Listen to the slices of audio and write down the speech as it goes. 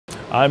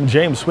I'm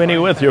James Sweeney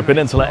with your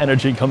Peninsula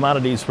Energy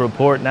Commodities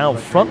Report. Now,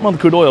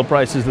 front-month crude oil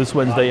prices this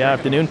Wednesday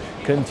afternoon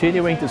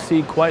continuing to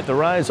see quite the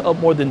rise, up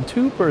more than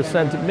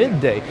 2%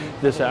 midday.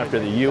 This after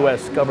the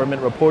U.S.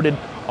 government reported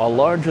a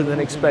larger than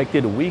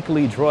expected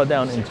weekly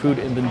drawdown in crude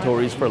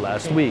inventories for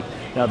last week.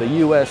 Now, the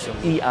U.S.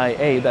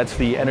 EIA, that's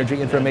the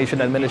Energy Information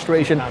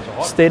Administration,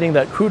 stating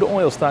that crude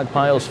oil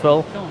stockpiles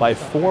fell by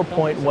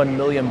 4.1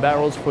 million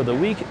barrels for the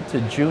week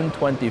to June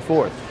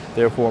 24th.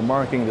 Therefore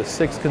marking the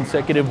sixth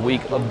consecutive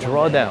week of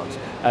drawdowns.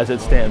 As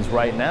it stands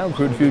right now,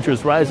 crude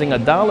futures rising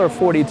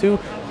 $1.42,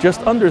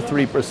 just under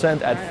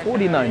 3% at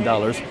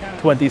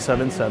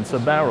 $49.27 a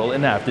barrel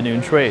in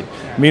afternoon trade.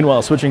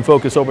 Meanwhile, switching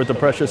focus over to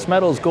precious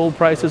metals, gold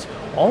prices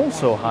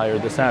also higher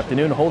this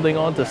afternoon, holding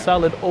on to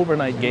solid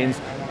overnight gains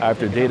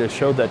after data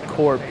showed that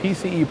core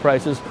PCE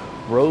prices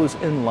rose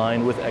in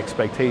line with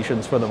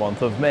expectations for the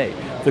month of May.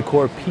 The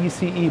core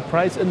PCE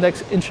price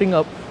index inching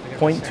up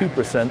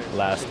 0.2%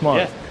 last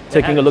month.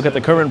 Taking a look at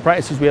the current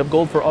prices, we have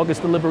gold for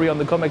August delivery on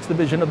the COMEX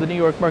division of the New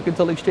York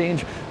Mercantile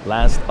Exchange,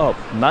 last up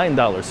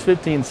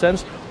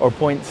 $9.15 or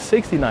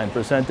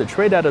 0.69% to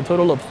trade at a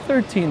total of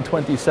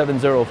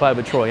 $13.2705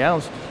 a troy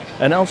ounce.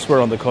 And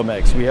elsewhere on the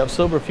COMEX, we have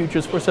silver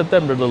futures for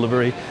September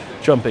delivery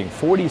jumping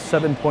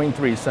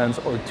 47.3 cents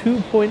or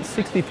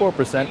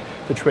 2.64%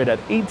 to trade at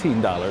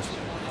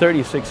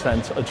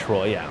 $18.36 a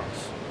troy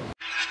ounce.